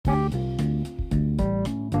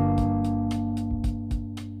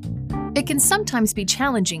It can sometimes be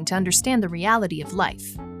challenging to understand the reality of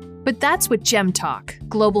life. But that's what Gem Talk,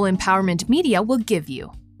 Global Empowerment Media, will give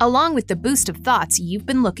you, along with the boost of thoughts you've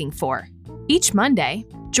been looking for. Each Monday,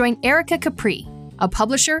 join Erica Capri, a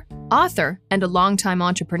publisher, author, and a longtime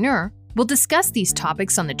entrepreneur, will discuss these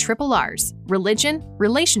topics on the triple R's: religion,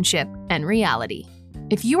 relationship, and reality.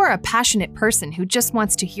 If you are a passionate person who just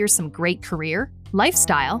wants to hear some great career,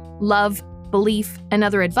 lifestyle, love, belief, and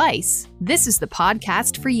other advice, this is the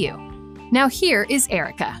podcast for you. Now here is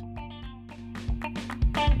Erica.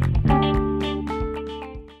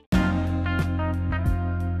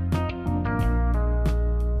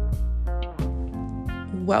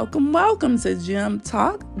 Welcome to Gem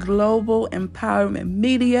Talk, Global Empowerment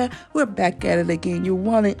Media. We're back at it again. Your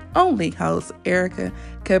one and only host, Erica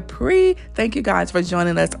Capri. Thank you guys for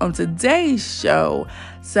joining us on today's show,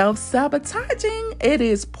 Self-Sabotaging. It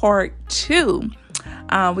is part 2.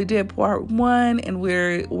 We did part 1, and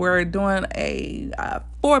we're doing a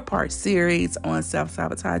 4-part series on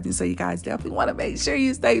self-sabotaging. So you guys definitely want to make sure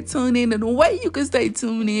you stay tuned in. And the way you can stay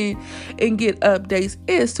tuned in and get updates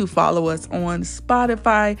is to follow us on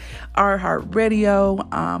Spotify,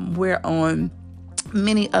 iHeartRadio. We're on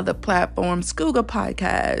many other platforms, Google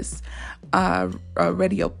Podcasts,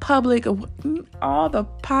 Radio Public, all the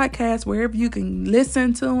podcasts, wherever you can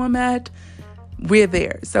listen to them at. We're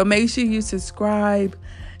there. So make sure you subscribe,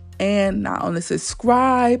 and not only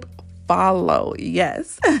subscribe, follow.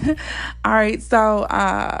 Yes. All right. So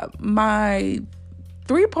my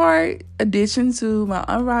 3-part addition to my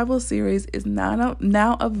Unrivaled series is now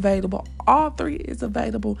available. All 3 is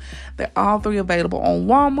available. They're all 3 available on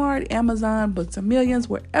Walmart, Amazon, Books A Millions,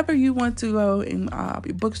 wherever you want to go in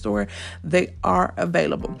your bookstore. They are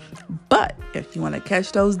available. But if you want to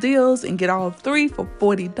catch those deals and get all 3 for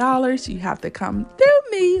 $40, you have to come through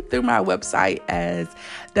my website as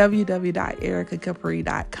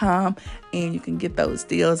www.ericacapri.com, and you can get those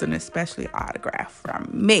deals and especially autograph from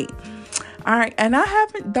me. All right, and I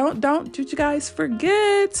haven't. Don't you guys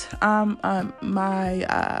forget.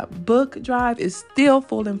 My book drive is still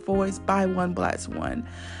full in force. Buy one, bless one.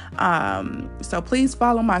 So please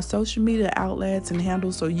follow my social media outlets and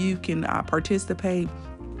handles so you can participate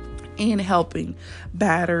in helping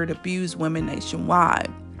battered, abused women nationwide.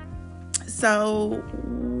 So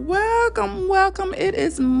welcome. It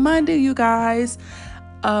is Monday, you guys.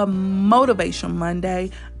 Motivation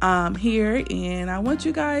Monday here, and I want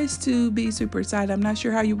you guys to be super excited. I'm not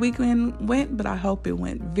sure how your weekend went, but I hope it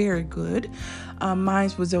went very good.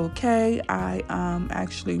 Mine was okay. I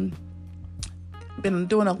actually been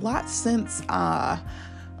doing a lot since I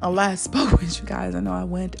last spoke with you guys. I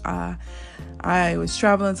know I was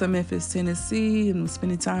traveling to Memphis, Tennessee, and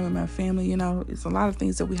spending time with my family. You know, it's a lot of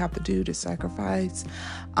things that we have to do to sacrifice.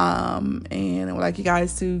 And I would like you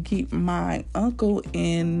guys to keep my uncle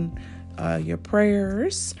in your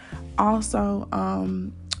prayers. Also,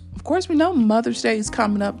 of course, we know Mother's Day is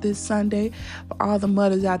coming up this Sunday. For all the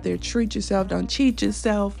mothers out there, treat yourself, don't cheat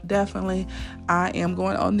yourself. Definitely. I am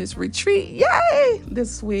going on this retreat. Yay!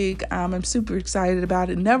 This week. I'm super excited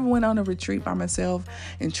about it. Never went on a retreat by myself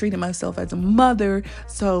and treated myself as a mother.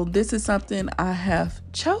 So this is something I have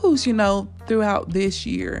chose, throughout this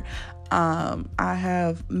year. I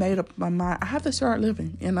have made up my mind. I have to start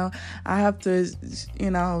living, I have to,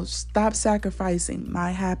 stop sacrificing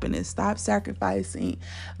my happiness, stop sacrificing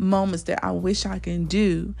moments that I wish I can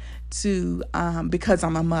do to, because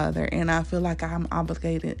I'm a mother and I feel like I'm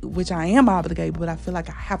obligated, which I am obligated, but I feel like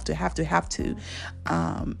I have to,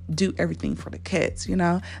 do everything for the kids,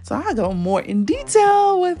 So I'll go more in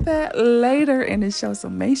detail with that later in the show. So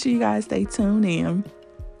make sure you guys stay tuned in.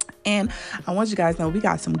 And I want you guys to know we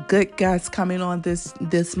got some good guests coming on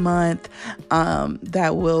this month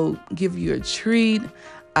that will give you a treat.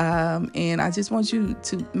 And I just want you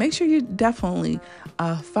to make sure you definitely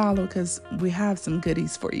follow, because we have some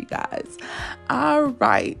goodies for you guys. All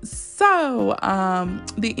right. So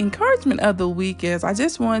the encouragement of the week is I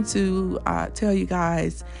just want to tell you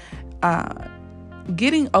guys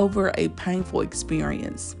getting over a painful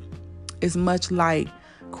experience is much like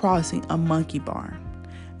crossing a monkey bar.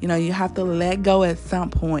 You have to let go at some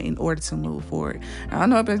point in order to move forward. I don't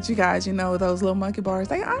know about you guys, those little monkey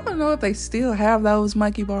bars. I don't know if they still have those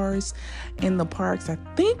monkey bars in the parks. I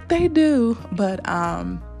think they do, but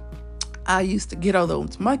I used to get all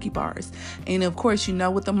those monkey bars. And of course,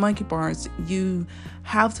 with the monkey bars, you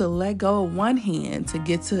have to let go of one hand to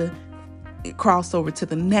get to cross over to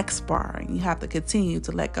the next bar, and you have to continue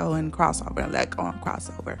to let go and cross over and let go and cross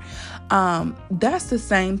over. That's the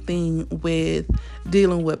same thing with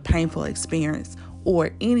dealing with painful experience.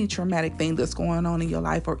 or any traumatic thing that's going on in your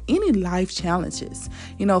life or any life challenges,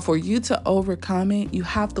 for you to overcome it, you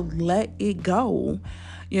have to let it go,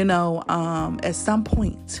 at some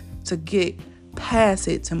point to get past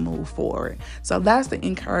it to move forward. So that's the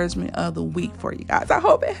encouragement of the week for you guys. I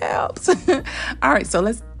hope it helps. All right, so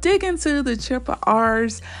let's dig into the triple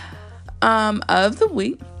R's of the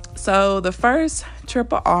week. So the first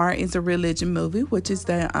triple R is a religion movie, which is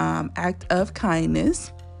the act of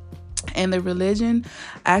kindness. And the religion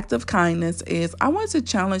act of kindness is, I want to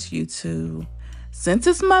challenge you to, since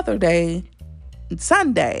it's Mother's Day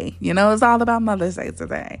Sunday, it's all about Mother's Day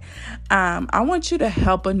today. I want you to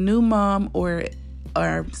help a new mom or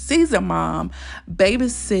seasoned mom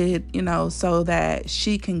babysit, so that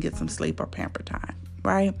she can get some sleep or pamper time,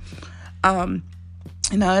 right?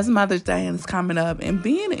 It's Mother's Day and it's coming up, and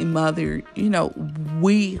being a mother,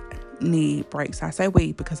 we need breaks. I say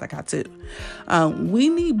we because I got two. We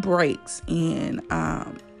need breaks, and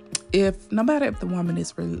no matter if the woman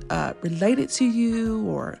is related to you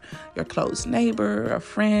or your close neighbor, a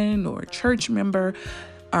friend, or a church member,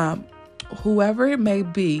 whoever it may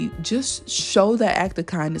be, just show that act of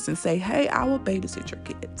kindness and say, hey, I will babysit your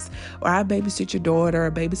kids, or I'll babysit your daughter,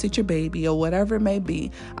 or babysit your baby, or whatever it may be.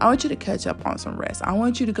 I want you to catch up on some rest. I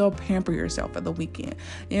want you to go pamper yourself for the weekend.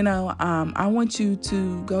 I want you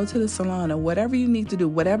to go to the salon, or whatever you need to do,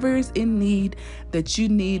 whatever is in need that you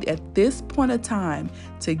need at this point of time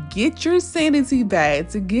to get your sanity back,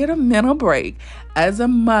 to get a mental break. As a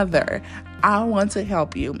mother, I want to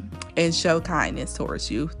help you and show kindness towards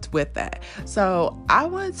you with that. So I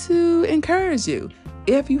want to encourage you,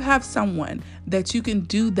 if you have someone that you can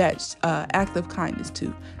do that act of kindness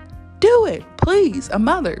to, do it, please. A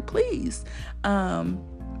mother, please. And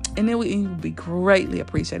it will be greatly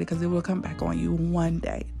appreciated, because it will come back on you one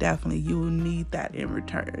day. Definitely, you will need that in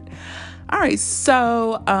return. All right,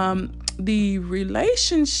 so the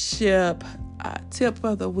relationship tip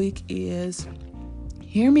of the week is,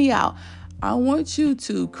 hear me out. I want you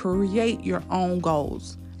to create your own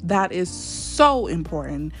goals. That is so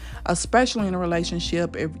important, especially in a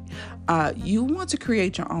relationship. If you want to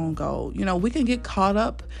create your own goal, we can get caught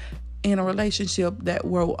up in a relationship that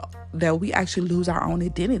we actually lose our own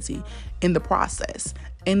identity in the process.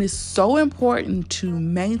 And it's so important to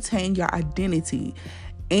maintain your identity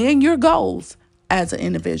and your goals as an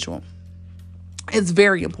individual. It's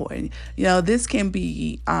very important. This can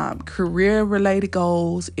be career-related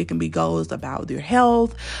goals. It can be goals about your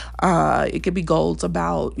health. It can be goals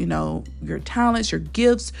about, your talents, your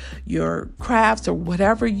gifts, your crafts, or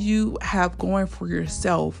whatever you have going for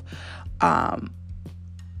yourself.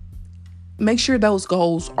 Make sure those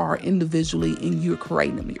goals are individually and you're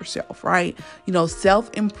creating them yourself, right?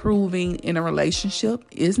 Self-improving in a relationship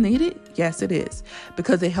is needed. Yes, it is,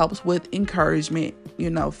 because it helps with encouragement,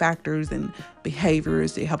 factors and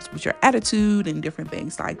behaviors. It helps with your attitude and different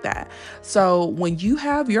things like that. So when you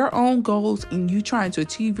have your own goals and you trying to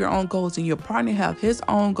achieve your own goals, and your partner have his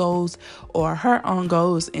own goals or her own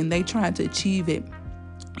goals, and they trying to achieve it,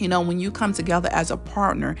 when you come together as a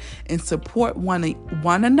partner and support one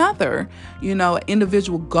another,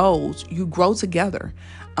 individual goals, you grow together,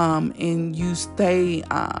 and you stay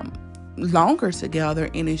longer together,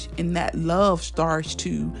 and that love starts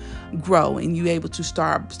to grow, and you're able to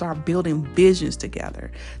start building visions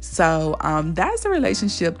together. So that's the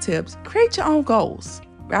relationship tips. Create your own goals,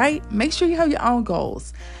 right? Make sure you have your own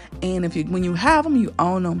goals. And when you have them, you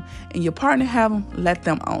own them, and your partner have them, let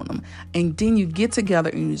them own them. And then you get together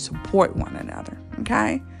and you support one another.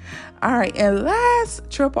 Okay. All right. And last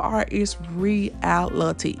triple R is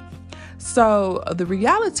reality. So the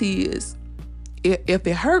reality is, if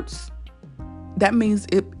it hurts, that means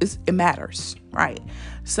it matters, right?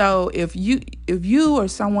 So if you or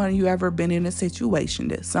someone, you ever been in a situation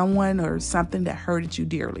that someone or something that hurted you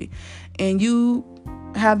dearly, and you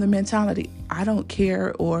have the mentality, I don't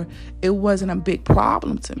care, or it wasn't a big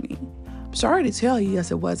problem to me. I'm sorry to tell you,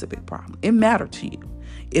 yes, it was a big problem. It mattered to you.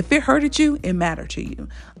 If it hurted you, it mattered to you.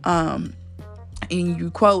 And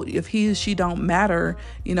you quote, if he or she don't matter,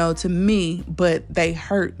 to me, but they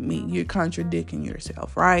hurt me, you're contradicting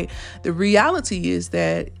yourself, right? The reality is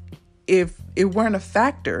that if it weren't a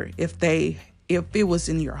factor, if it was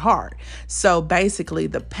in your heart. So basically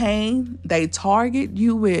the pain they target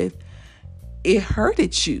you with, it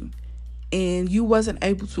hurted you and you wasn't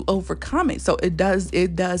able to overcome it. So it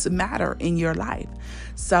does matter in your life.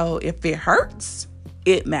 So if it hurts,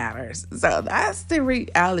 it matters. So that's the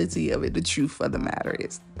reality of it. The truth of the matter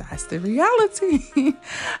is that's the reality.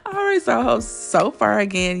 All right. So I hope so far,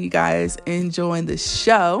 again, you guys enjoying the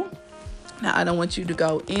show. Now, I don't want you to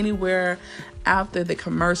go anywhere After the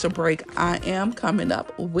commercial break, I am coming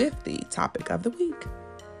up with the topic of the week.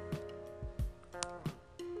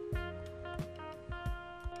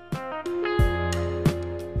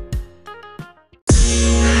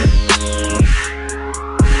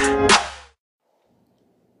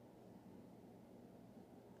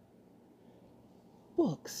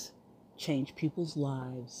 Books change people's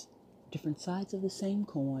lives. Different Sides of the Same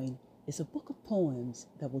Coin is a book of poems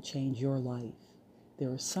that will change your life.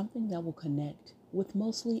 There is something that will connect with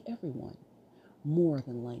mostly everyone, more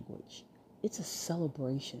than language. It's a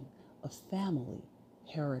celebration of family,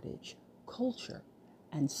 heritage, culture,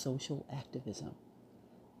 and social activism.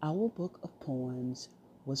 Our book of poems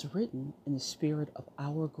was written in the spirit of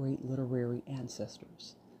our great literary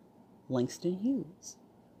ancestors, Langston Hughes,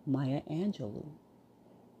 Maya Angelou,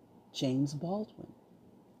 James Baldwin,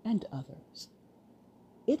 and others.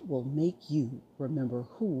 It will make you remember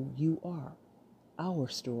who you are. Our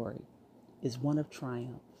story is one of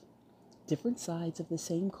triumph. Different Sides of the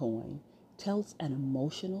Same Coin tells an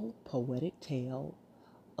emotional, poetic tale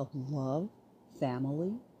of love,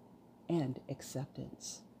 family, and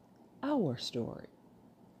acceptance. Our story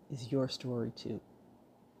is your story too.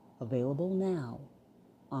 Available now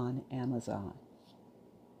on Amazon.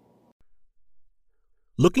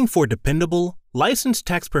 Looking for dependable, licensed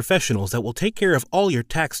tax professionals that will take care of all your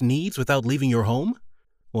tax needs without leaving your home?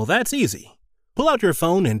 Well, that's easy. Pull out your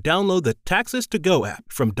phone and download the Taxes to Go app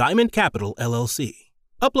from Diamond Capital, LLC.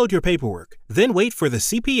 Upload your paperwork, then wait for the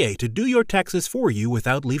CPA to do your taxes for you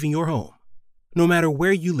without leaving your home. No matter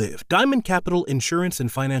where you live, Diamond Capital Insurance and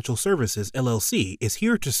Financial Services, LLC is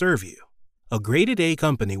here to serve you. A graded A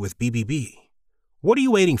company with BBB. What are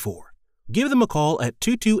you waiting for? Give them a call at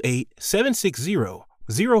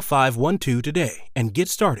 228-760-0512 today and get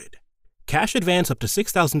started. Cash advance up to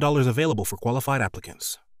 $6,000 available for qualified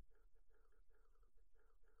applicants.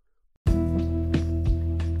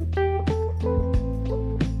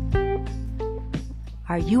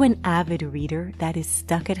 Are you an avid reader that is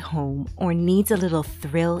stuck at home or needs a little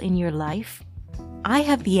thrill in your life? I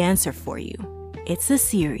have the answer for you. It's a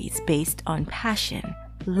series based on passion,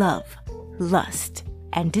 love, lust,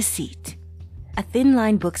 and deceit. A Thin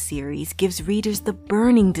Line book series gives readers the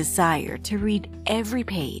burning desire to read every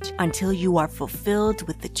page until you are fulfilled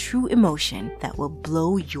with the true emotion that will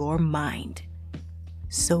blow your mind.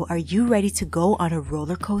 So are you ready to go on a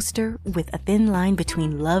roller coaster with a thin line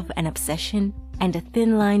between love and obsession and a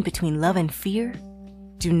thin line between love and fear?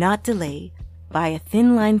 Do not delay. Buy a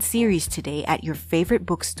Thin Line series today at your favorite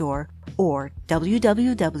bookstore or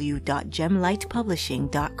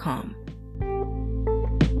www.gemlightpublishing.com.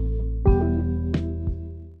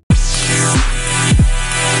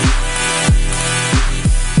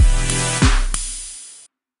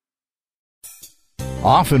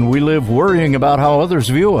 Often we live worrying about how others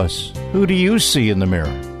view us. Who do you see in the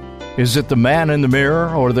mirror? Is it the man in the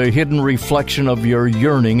mirror or the hidden reflection of your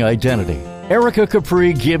yearning identity? Erica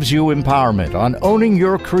Capri gives you empowerment on owning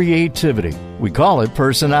your creativity. We call it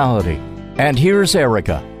personality. And here's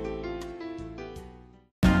Erica.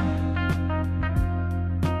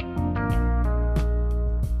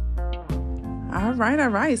 All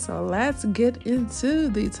right. So let's get into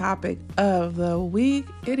the topic of the week.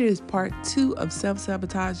 It is part 2 of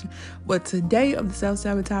self-sabotaging. But today of the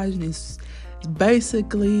self-sabotaging is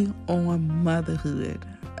basically on motherhood.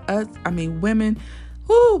 Women,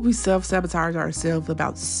 we self-sabotage ourselves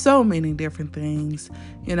about so many different things.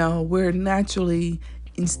 You know, we're naturally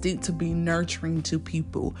instinct to be nurturing to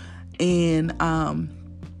people. And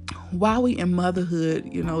while we in motherhood,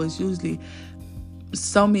 it's usually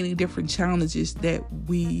so many different challenges that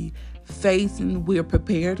we face, and we're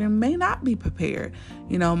prepared and may not be prepared.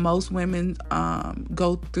 Most women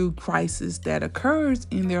go through crisis that occurs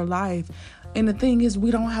in their life. And the thing is, we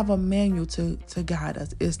don't have a manual to guide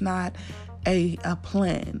us. It's not a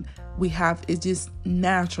plan. It's just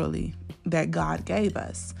naturally that God gave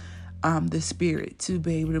us the spirit to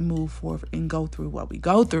be able to move forward and go through what we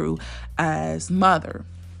go through as mother.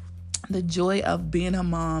 The joy of being a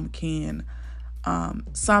mom can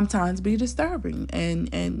sometimes be disturbing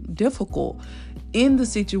and difficult in the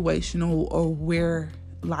situation or where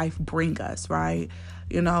life bring us, right?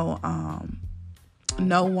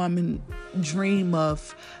 No woman dream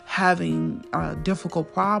of having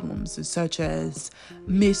difficult problems such as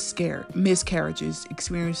miscarriages,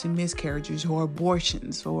 experiencing miscarriages or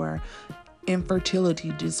abortions or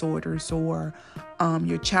infertility disorders or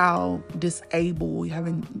your child disabled,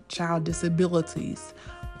 having child disabilities,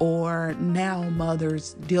 or now Black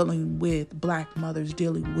mothers dealing with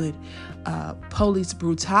police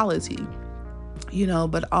brutality.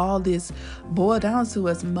 But all this boiled down to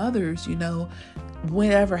us mothers,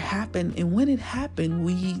 whatever happened, and when it happened,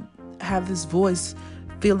 we have this voice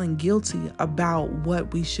feeling guilty about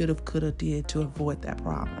what we should have, could have did to avoid that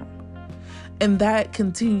problem. And that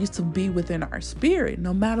continues to be within our spirit.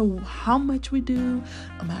 No matter how much we do,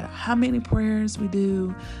 no matter how many prayers we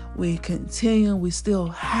do, we still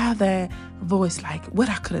have that voice like what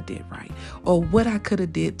I could have did right, or what I could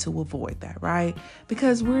have did to avoid that, right?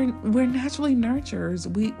 Because we're naturally nurturers.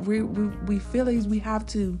 We feel like we have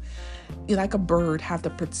to, like a bird, have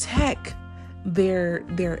to protect their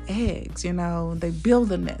eggs. They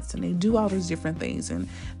build a nest and they do all those different things, and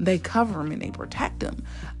they cover them and they protect them.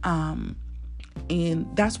 And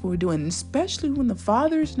that's what we're doing, especially when the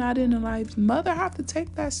father's not in the life. Mother have to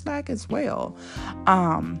take that slack as well.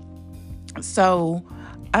 So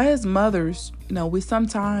as mothers, we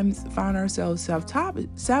sometimes find ourselves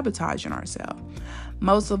sabotaging ourselves.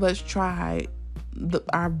 Most of us try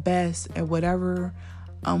our best at whatever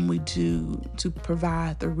we do to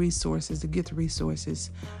provide the resources, to get the resources,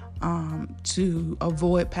 to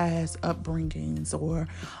avoid past upbringings or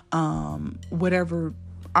whatever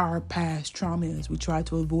our past trauma is. We try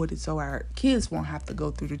to avoid it so our kids won't have to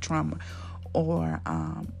go through the trauma, or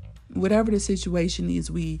whatever the situation is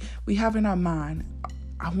we have in our mind.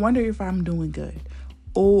 I wonder if I'm doing good,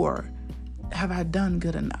 or have I done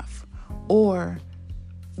good enough, or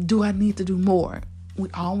do I need to do more? We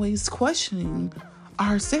always questioning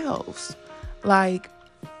ourselves. Like,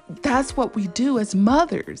 that's what we do as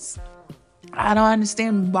mothers. I don't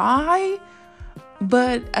understand why,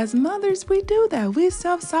 but as mothers, we do that. We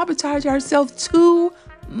self-sabotage ourselves too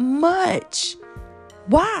much.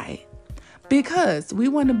 Why? Because we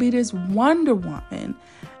want to be this Wonder Woman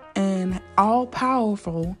and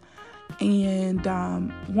all-powerful. And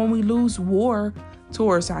when we lose war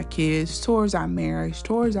towards our kids, towards our marriage,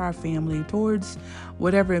 towards our family, towards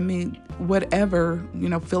whatever it means,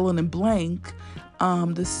 fill in the blank,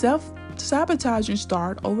 the self-sabotaging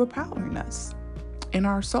start overpowering us in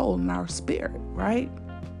our soul and our spirit, right?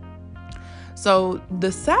 So the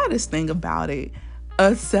saddest thing about it,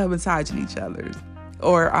 us sabotaging each other's,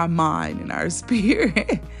 or our mind and our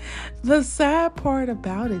spirit, the sad part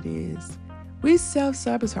about it is we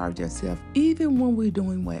self-sabotage ourselves even when we're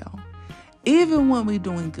doing well, even when we're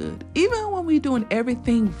doing good, even when we're doing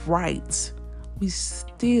everything right, we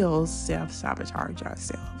still self-sabotage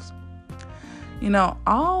ourselves.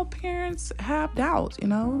 All parents have doubt,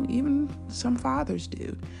 even some fathers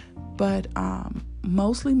do. But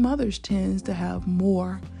mostly mothers tends to have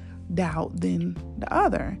more doubt than the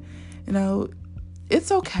other.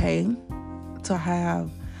 It's okay to have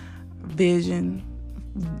vision,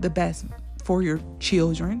 the best for your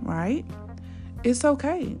children, right? It's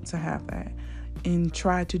okay to have that and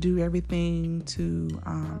try to do everything to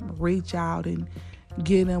reach out and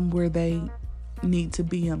get them where they need to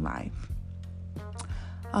be in life.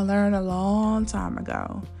 I learned a long time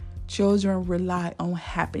ago, children rely on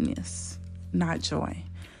happiness, not joy.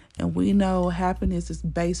 And we know happiness is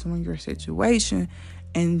based on your situation,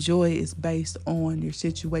 and joy is based on your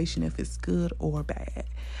situation, if it's good or bad.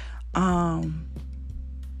 And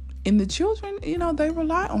the children, they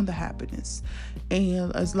rely on the happiness.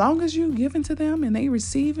 And as long as you giving to them and they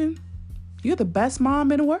receiving, you're the best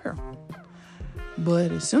mom in the world.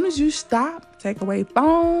 But as soon as you stop, take away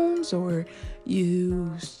phones, or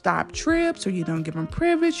you stop trips, or you don't give them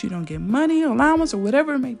privilege, you don't get money, allowance, or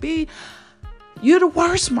whatever it may be, you're the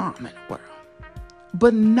worst mom in the world.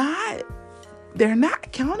 But they're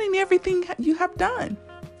not counting everything you have done.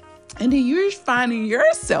 And then you're finding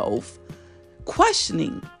yourself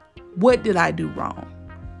questioning, what did I do wrong?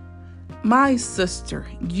 My sister,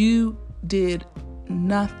 you did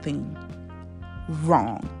nothing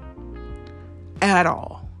wrong at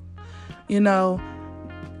all.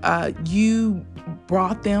 You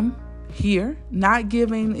brought them here, not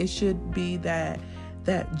giving. It should be that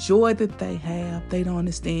joy that they have. They don't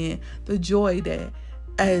understand the joy that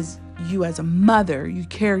as a mother, you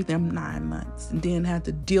carried them 9 months and then had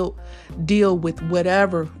to deal with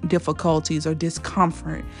whatever difficulties or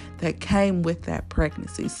discomfort that came with that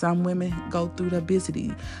pregnancy. Some women go through the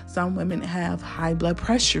obesity. Some women have high blood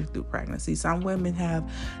pressure through pregnancy. Some women have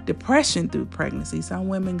depression through pregnancy. Some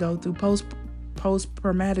women go through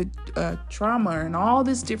post-traumatic trauma and all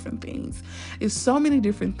these different things. It's so many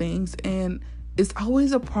different things, and it's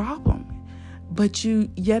always a problem. But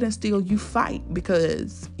yet and still you fight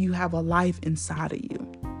because you have a life inside of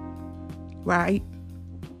you, right?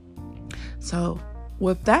 So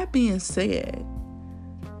with that being said,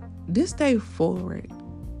 this day forward,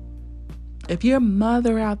 If you're a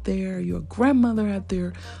mother out there, you're a grandmother out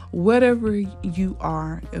there, whatever you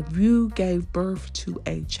are, if you gave birth to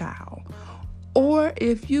a child, or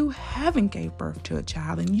if you haven't gave birth to a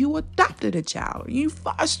child and you adopted a child, or you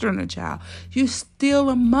fostered a child, you're still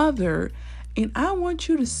a mother. And I want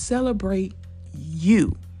you to celebrate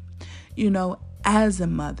you, as a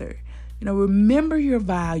mother. Remember your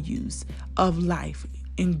values of life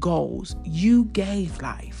and goals. You gave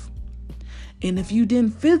life. And if you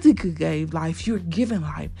didn't physically give life, you're giving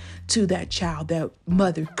life to that child that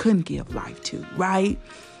mother couldn't give life to, right?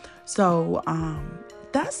 So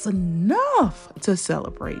that's enough to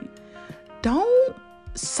celebrate. Don't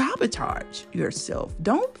sabotage yourself.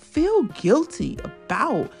 Don't feel guilty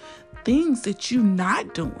about things that you're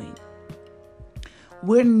not doing.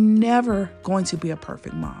 We're never going to be a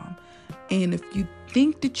perfect mom. And if you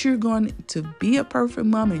think that you're going to be a perfect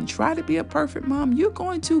mom and try to be a perfect mom, you're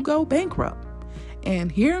going to go bankrupt.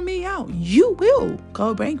 And hear me out, you will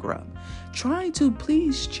go bankrupt. Trying to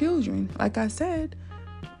please children, like I said,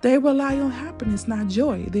 they rely on happiness, not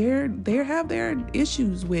joy. They have their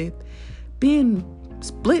issues with being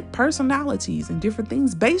split personalities and different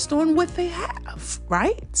things based on what they have,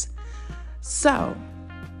 right? So,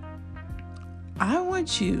 I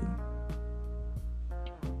want you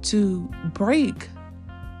to break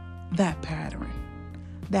that pattern,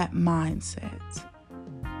 that mindset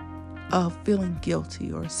of feeling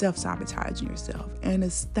guilty or self-sabotaging yourself, and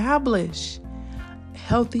establish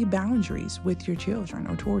healthy boundaries with your children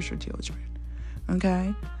or towards your children.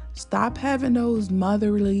 Okay? Stop having those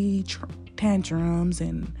motherly tantrums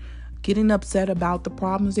and getting upset about the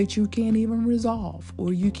problems that you can't even resolve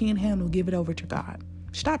or you can't handle. Give it over to God.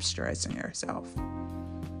 Stop stressing yourself.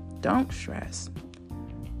 Don't stress.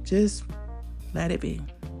 Just let it be.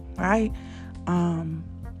 Right?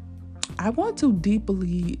 I want to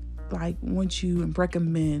deeply want you and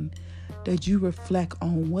recommend that you reflect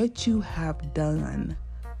on what you have done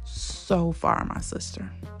so far, my sister.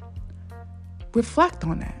 Reflect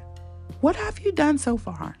on that. What have you done so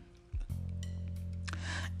far?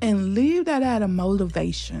 And leave that as a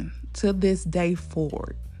motivation to this day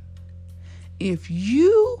forward. If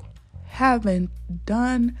you haven't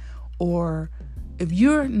done, or if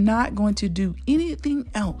you're not going to do anything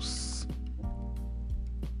else,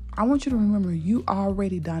 I want you to remember you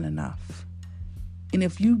already done enough. And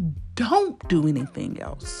if you don't do anything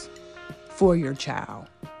else for your child,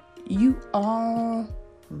 you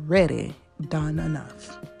already done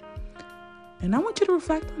enough. And I want you to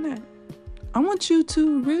reflect on that. I want you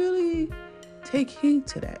to really take heed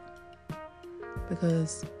to that.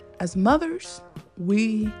 Because as mothers,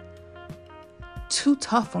 we too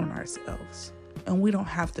tough on ourselves. And we don't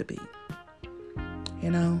have to be.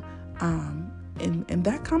 And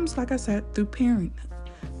that comes, like I said, through parenting,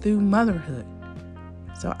 through motherhood.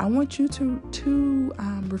 So I want you to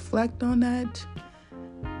reflect on that.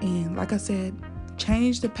 And like I said,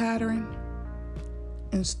 change the pattern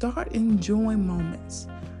and start enjoying moments.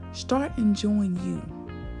 Start enjoying you.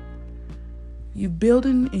 You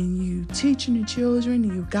building and you teaching your children,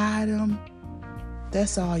 you guide them.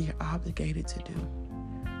 That's all you're obligated to do.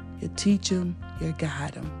 You teach them, you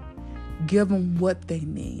guide them. Give them what they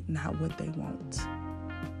need, not what they want.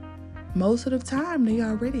 Most of the time, they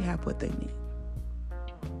already have what they need.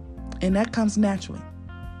 And that comes naturally.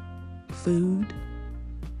 Food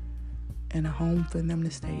and a home for them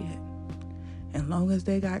to stay in. As long as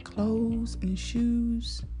they got clothes and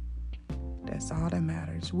shoes, that's all that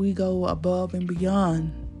matters. We go above and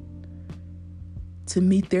beyond to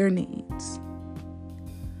meet their needs.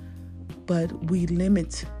 But we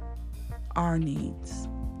limit our needs.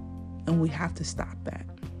 And we have to stop that.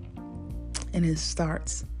 And it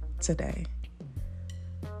starts today.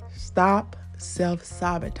 Stop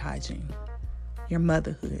self-sabotaging your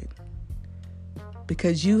motherhood.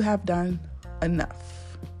 Because you have done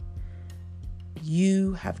enough.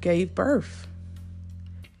 You have gave birth.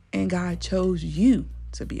 And God chose you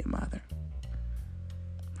to be a mother.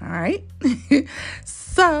 All right?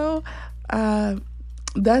 So,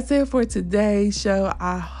 that's it for today's show.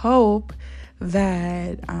 I hope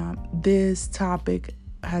that this topic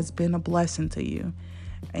has been a blessing to you.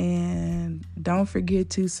 And don't forget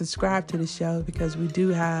to subscribe to the show, because we do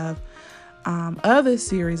have other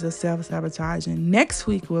series of self-sabotaging. Next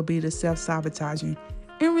week will be the self-sabotaging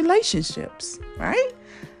in relationships, right?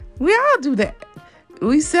 We all do that.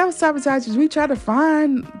 We self-sabotage. We try to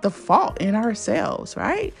find the fault in ourselves,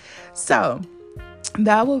 right? So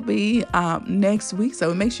that will be next week.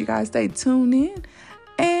 So make sure you guys stay tuned in.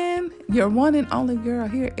 And your one and only girl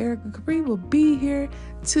here, Erica Capri, will be here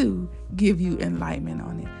to give you enlightenment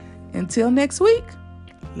on it. Until next week,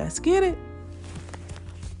 let's get it.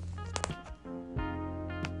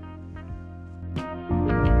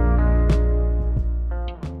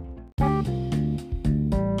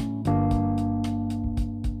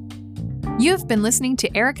 You have been listening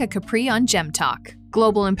to Erica Capri on Gem Talk,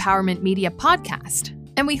 Global Empowerment Media podcast,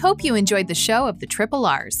 and we hope you enjoyed the show of the Triple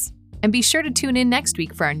R's. And be sure to tune in next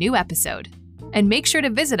week for our new episode. And make sure to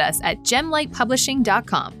visit us at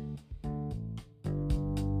gemlightpublishing.com.